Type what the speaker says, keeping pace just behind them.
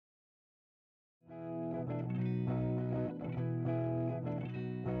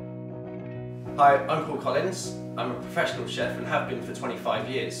Hi, I'm Paul Collins. I'm a professional chef and have been for 25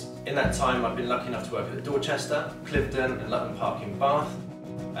 years. In that time I've been lucky enough to work at Dorchester, Cliveden and Lutton Park in Bath,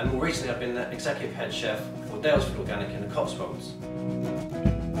 and more recently I've been the executive head chef for Dalesford Organic in the Cotswolds.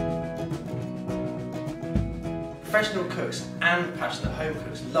 Professional cooks and passionate home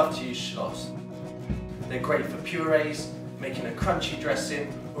cooks love to use shallots. They're great for purees, making a crunchy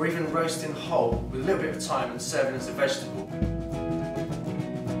dressing, or even roasting whole with a little bit of thyme and serving as a vegetable.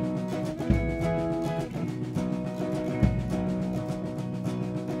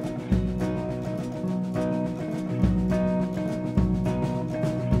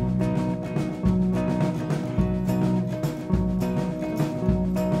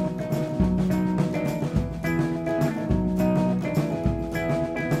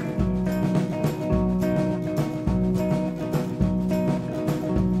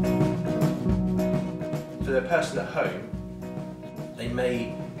 For the person at home, they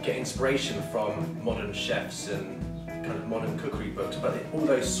may get inspiration from modern chefs and kind of modern cookery books, but all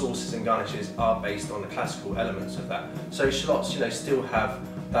those sauces and garnishes are based on the classical elements of that. So shallots, still have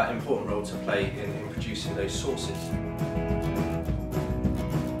that important role to play in producing those sauces.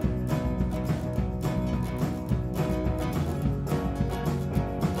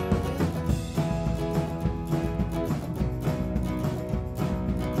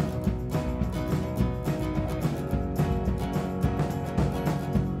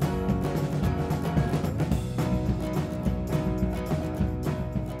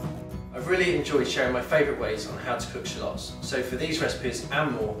 I've really enjoyed sharing my favourite ways on how to cook shallots, so for these recipes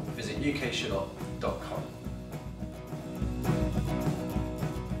and more, visit ukshallot.com.